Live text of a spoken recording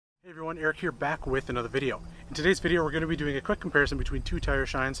Hey everyone, Eric here, back with another video. In today's video we're going to be doing a quick comparison between two tire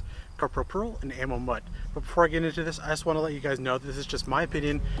shines, CarPro Perl and Ammo Mud. But before I get into this, I just want to let you guys know that this is just my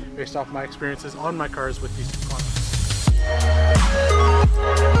opinion based off my experiences on my cars with these two products.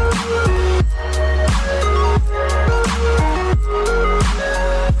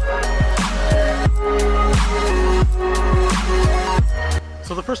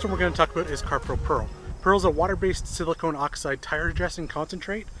 So the first one we're going to talk about is CarPro Perl. Perl is a water-based silicone oxide tire dressing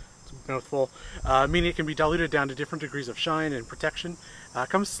concentrate. Mouthful, meaning it can be diluted down to different degrees of shine and protection.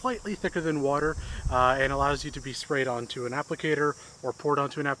 Comes slightly thicker than water and allows you to be sprayed onto an applicator or poured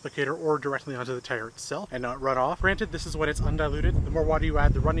onto an applicator or directly onto the tire itself and not run off. Granted, this is when it's undiluted. The more water you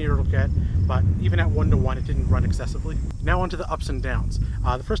add, the runnier it'll get, but even at 1:1 it didn't run excessively. Now onto the ups and downs.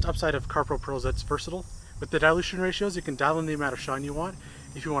 The first upside of CarPro Perl is that it's versatile. With the dilution ratios, you can dial in the amount of shine you want.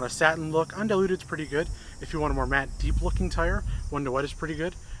 If you want a satin look, undiluted is pretty good. If you want a more matte, deep looking tire, 1:1 is pretty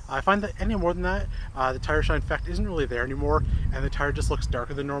good. I find that any more than that, the tire shine effect isn't really there anymore, and the tire just looks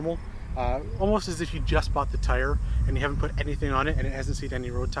darker than normal. Almost as if you just bought the tire and you haven't put anything on it and it hasn't seen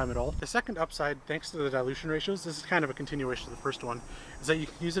any road time at all. The second upside, thanks to the dilution ratios, this is kind of a continuation of the first one, is that you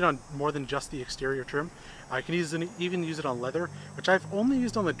can use it on more than just the exterior trim. You can even use it on leather, which I've only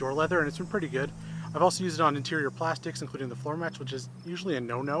used on the door leather and it's been pretty good. I've also used it on interior plastics, including the floor mats, which is usually a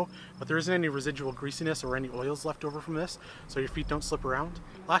no-no, but there isn't any residual greasiness or any oils left over from this, so your feet don't slip around.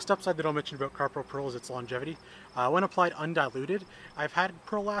 Last upside that I'll mention about CarPro Perl is its longevity. When applied undiluted, I've had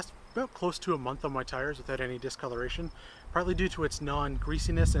Perl last about close to a month on my tires without any discoloration, partly due to its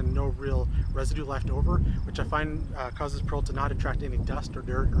non-greasiness and no real residue left over, which I find causes Perl to not attract any dust or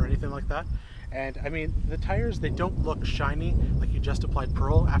dirt or anything like that. And I mean, the tires, they don't look shiny like you just applied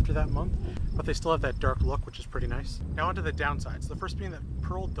Perl after that month, but they still have that dark look, which is pretty nice. Now onto the downsides. The first being that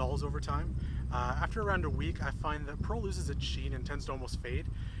Perl dulls over time. After around a week, I find that Perl loses its sheen and tends to almost fade.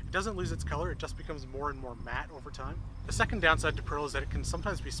 It doesn't lose its color, it just becomes more and more matte over time. The second downside to Perl is that it can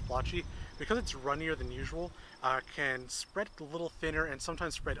sometimes be splotchy. Because it's runnier than usual, can spread a little thinner and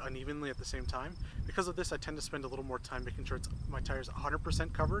sometimes spread unevenly at the same time. Because of this, I tend to spend a little more time making sure my tire's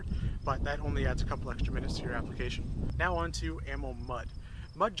 100% covered, but that only adds a couple extra minutes to your application. Now on to Ammo Mud.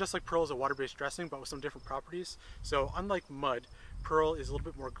 Mud, just like Perl, is a water-based dressing, but with some different properties. So unlike Mud, Perl is a little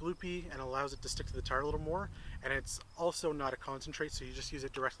bit more gloopy and allows it to stick to the tire a little more, and it's also not a concentrate, so you just use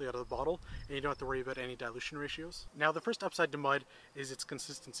it directly out of the bottle and you don't have to worry about any dilution ratios. Now the first upside to Mud is its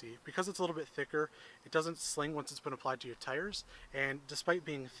consistency. Because it's a little bit thicker, it doesn't sling once it's been applied to your tires, and despite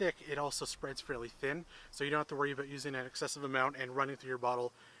being thick, it also spreads fairly thin, so you don't have to worry about using an excessive amount and running through your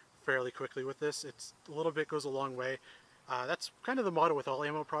bottle fairly quickly with this. It's a little bit goes a long way. That's kind of the motto with all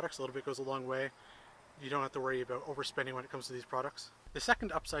ammo products, a little bit goes a long way. You don't have to worry about overspending when it comes to these products. The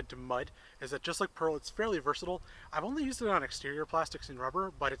second upside to Mud is that just like Perl, it's fairly versatile. I've only used it on exterior plastics and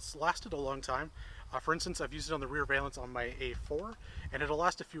rubber, but it's lasted a long time. For instance, I've used it on the rear valance on my A4, and it'll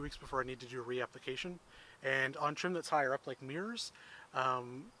last a few weeks before I need to do a reapplication. And on trim that's higher up, like mirrors,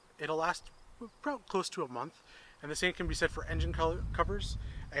 it'll last about close to a month. And the same can be said for engine covers.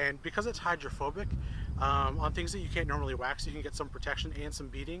 And because it's hydrophobic, on things that you can't normally wax, you can get some protection and some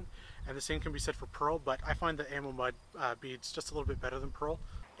beading. And the same can be said for Perl, but I find the Ammo Mud beads just a little bit better than Perl.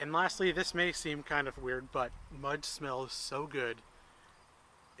 And lastly, this may seem kind of weird, but Mud smells so good,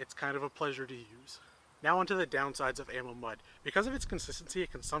 it's kind of a pleasure to use. Now onto the downsides of Ammo Mud. Because of its consistency,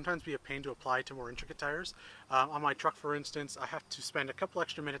 it can sometimes be a pain to apply to more intricate tires. On my truck, for instance, I have to spend a couple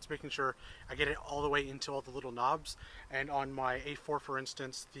extra minutes making sure I get it all the way into all the little knobs. And on my A4, for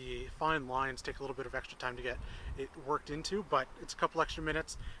instance, the fine lines take a little bit of extra time to get it worked into, but it's a couple extra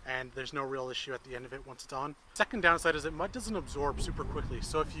minutes and there's no real issue at the end of it once it's on. Second downside is that Mud doesn't absorb super quickly.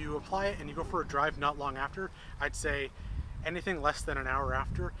 So if you apply it and you go for a drive not long after, I'd say anything less than an hour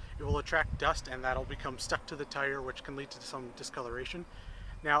after, it will attract dust and that'll become stuck to the tire, which can lead to some discoloration.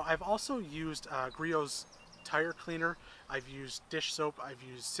 Now, I've also used Griot's tire cleaner, I've used dish soap, I've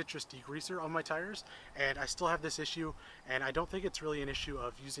used citrus degreaser on my tires, and I still have this issue, and I don't think it's really an issue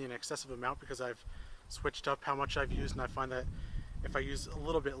of using an excessive amount because I've switched up how much I've used, and I find that if I use a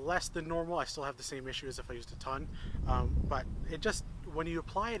little bit less than normal, I still have the same issue as if I used a ton. But it just, when you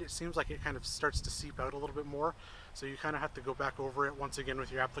apply it, it seems like it kind of starts to seep out a little bit more. So you kind of have to go back over it once again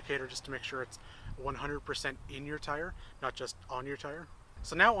with your applicator just to make sure it's 100% in your tire, not just on your tire.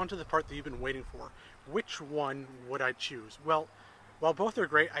 So now onto the part that you've been waiting for. Which one would I choose? Well, while both are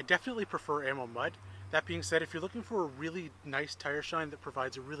great, I definitely prefer Ammo Mud. That being said, if you're looking for a really nice tire shine that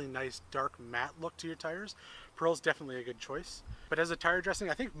provides a really nice dark matte look to your tires, Perl's definitely a good choice. But as a tire dressing,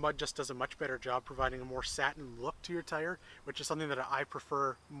 I think Mud just does a much better job providing a more satin look to your tire, which is something that I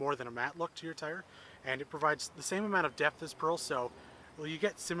prefer more than a matte look to your tire. And it provides the same amount of depth as Perl, so well, you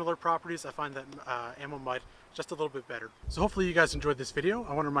get similar properties. I find that Ammo Mud just a little bit better. So hopefully you guys enjoyed this video.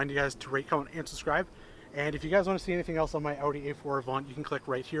 I want to remind you guys to rate, comment, and subscribe. And if you guys want to see anything else on my Audi A4 Avant, you can click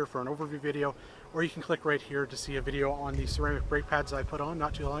right here for an overview video, or you can click right here to see a video on the ceramic brake pads I put on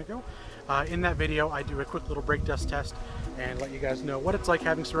not too long ago. In that video, I do a quick little brake dust test and let you guys know what it's like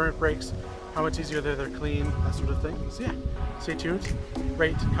having ceramic brakes, how much easier they're clean, that sort of thing. So yeah, stay tuned,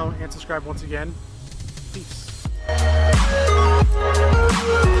 rate, comment, and subscribe once again. Peace.